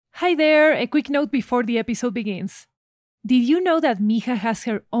Hi there, a quick note before the episode begins. Did you know that Mija has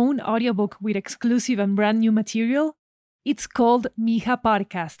her own audiobook with exclusive and brand new material? It's called Mija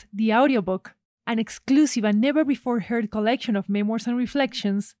Podcast, the audiobook, an exclusive and never-before-heard collection of memoirs and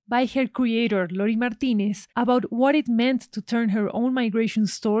reflections by her creator, Lori Martinez, about what it meant to turn her own migration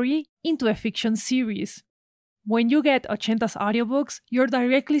story into a fiction series. When you get Ochentas audiobooks, you're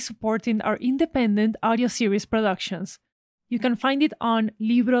directly supporting our independent audio series productions. You can find it on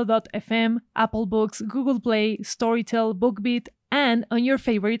Libro.fm, Apple Books, Google Play, Storytel, BookBeat, and on your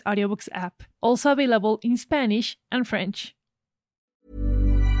favorite audiobooks app. Also available in Spanish and French.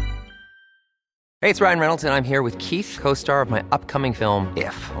 Hey, it's Ryan Reynolds, and I'm here with Keith, co-star of my upcoming film,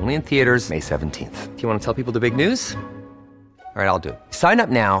 If, only in theaters May 17th. Do you want to tell people the big news? All right, I'll do it. Sign up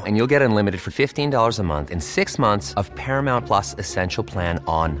now and you'll get unlimited for $15 a month and 6 months of Paramount Plus Essential Plan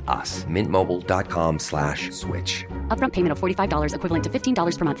on us. MintMobile.com/switch. Upfront payment of $45 equivalent to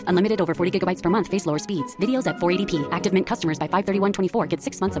 $15 per month. Unlimited over 40 gigabytes per month. Face lower speeds. Videos at 480p. Active Mint customers by 531.24 get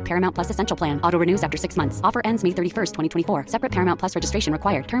 6 months of Paramount Plus Essential Plan. Auto renews after 6 months. Offer ends May 31st, 2024. Separate Paramount Plus registration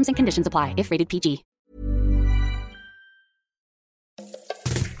required. Terms and conditions apply if rated PG.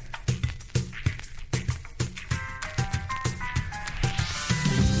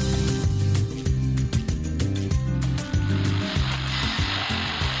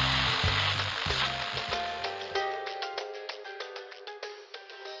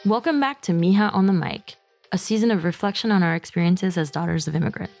 Welcome back to Mija on the Mic, a season of reflection on our experiences as daughters of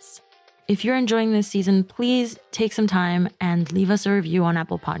immigrants. If you're enjoying this season, please take some time and leave us a review on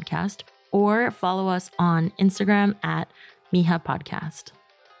Apple Podcast or follow us on Instagram at Mija Podcast.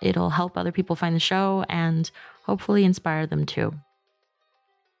 It'll help other people find the show and hopefully inspire them too.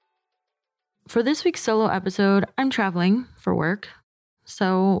 For this week's solo episode, I'm traveling for work,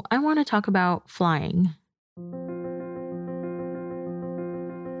 so I want to talk about flying.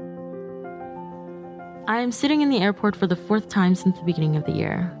 I'm sitting in the airport for the 4th time since the beginning of the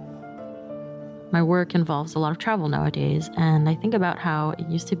year. My work involves a lot of travel nowadays, and I think about how it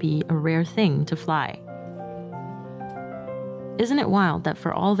used to be a rare thing to fly. Isn't it wild that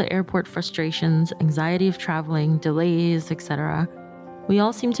for all the airport frustrations, anxiety of traveling, delays, etc., we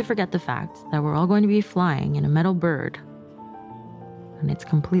all seem to forget the fact that we're all going to be flying in a metal bird, and it's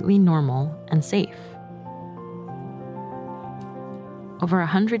completely normal and safe. Over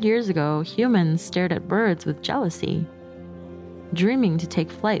 100 years ago, humans stared at birds with jealousy, dreaming to take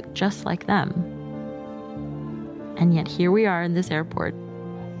flight just like them. And yet here we are in this airport,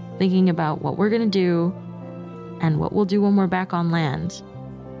 thinking about what we're going to do and what we'll do when we're back on land,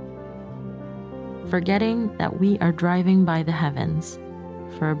 forgetting that we are driving by the heavens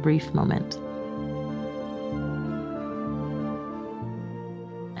for a brief moment.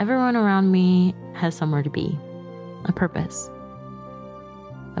 Everyone around me has somewhere to be, a purpose.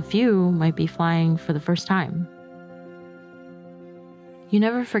 A few might be flying for the first time. You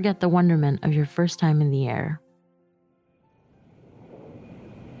never forget the wonderment of your first time in the air.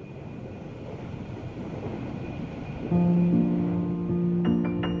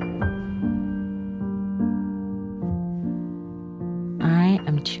 I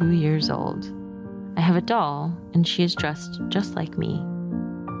am 2 years old. I have a doll, and she is dressed just like me.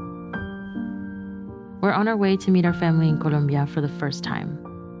 We're on our way to meet our family in Colombia for the first time.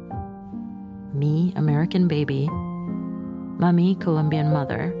 Me, American baby, Mommy, Colombian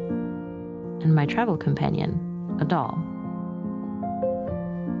mother, and my travel companion, a doll.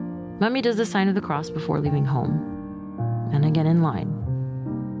 Mommy does the sign of the cross before leaving home, and again in line,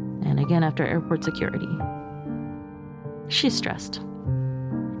 and again after airport security. She's stressed.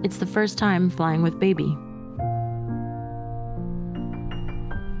 It's the first time flying with baby.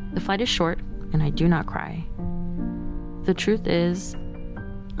 The flight is short, and I do not cry. The truth is,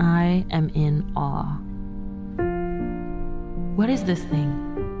 I am in awe. What is this thing?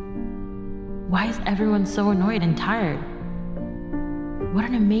 Why is everyone so annoyed and tired? What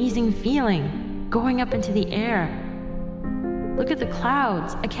an amazing feeling, going up into the air. Look at the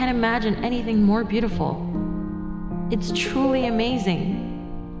clouds. I can't imagine anything more beautiful. It's truly amazing,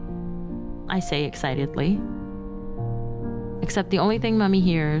 I say excitedly. Except the only thing Mommy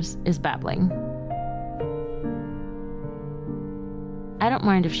hears is babbling. I don't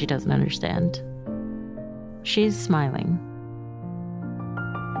mind if she doesn't understand. She's smiling.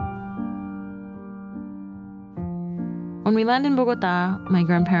 When we land in Bogotá, my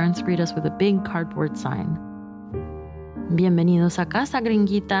grandparents greet us with a big cardboard sign. Bienvenidos a casa,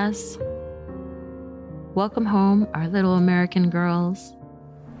 gringuitas. Welcome home, our little American girls.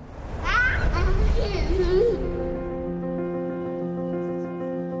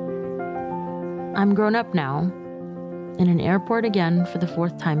 I'm grown up now, in an airport again for the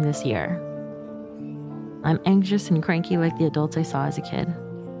 4th time this year. I'm anxious and cranky like the adults I saw as a kid.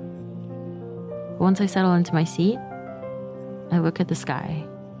 But once I settle into my seat, I look at the sky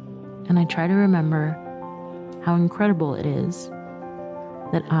and I try to remember how incredible it is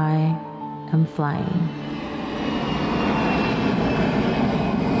that I am flying.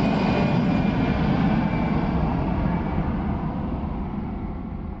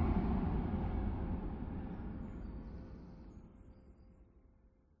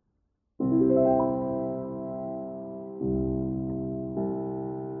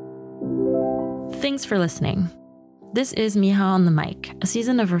 Thanks for listening. This is Mija on the Mic, a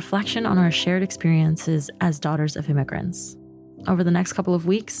season of reflection on our shared experiences as daughters of immigrants. Over the next couple of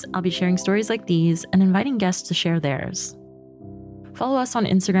weeks, I'll be sharing stories like these and inviting guests to share theirs. Follow us on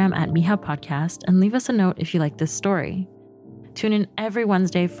Instagram at Mija Podcast and leave us a note if you like this story. Tune in every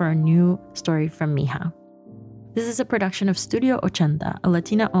Wednesday for a new story from Mija. This is a production of Studio 80, a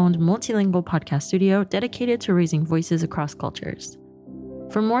Latina-owned multilingual podcast studio dedicated to raising voices across cultures.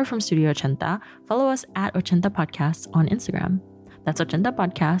 For more from Studio 80, follow us at 80 Podcasts on Instagram. That's 80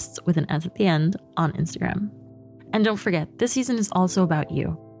 Podcasts with an S at the end on Instagram. And don't forget, this season is also about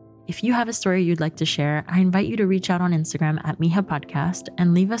you. If you have a story you'd like to share, I invite you to reach out on Instagram at Mija Podcast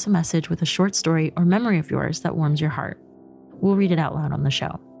and leave us a message with a short story or memory of yours that warms your heart. We'll read it out loud on the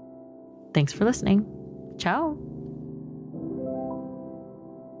show. Thanks for listening. Ciao.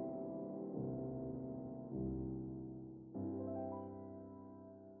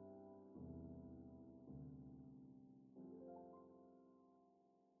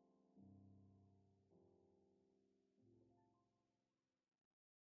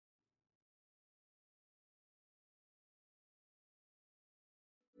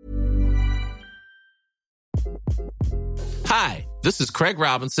 Hi, this is Craig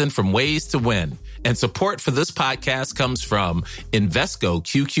Robinson from Ways to Win, and support for this podcast comes from Invesco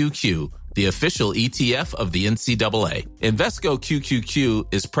QQQ, the official ETF of the NCAA. Invesco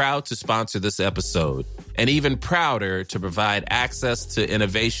QQQ is proud to sponsor this episode, and even prouder to provide access to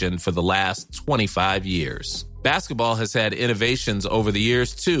innovation for the last 25 years. Basketball has had innovations over the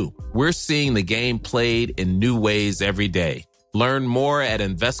years, too. We're seeing the game played in new ways every day. Learn more at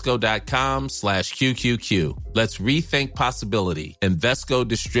Invesco.com/QQQ. Let's rethink possibility. Invesco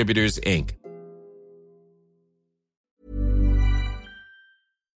Distributors, Inc.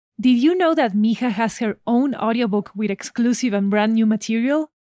 Did you know that Mija has her own audiobook with exclusive and brand new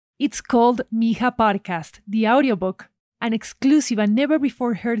material? It's called Mija Podcast, the audiobook, an exclusive and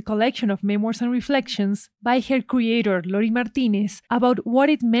never-before-heard collection of memoirs and reflections by her creator, Lori Martinez, about what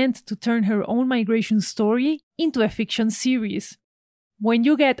it meant to turn her own migration story into a fiction series. When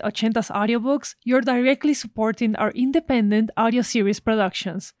you get Ochenta's audiobooks, you're directly supporting our independent audio series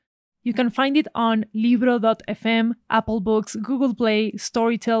productions. You can find it on Libro.fm, Apple Books, Google Play,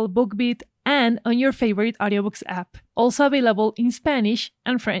 Storytel, BookBeat, and on your favorite audiobooks app. Also available in Spanish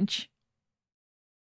and French.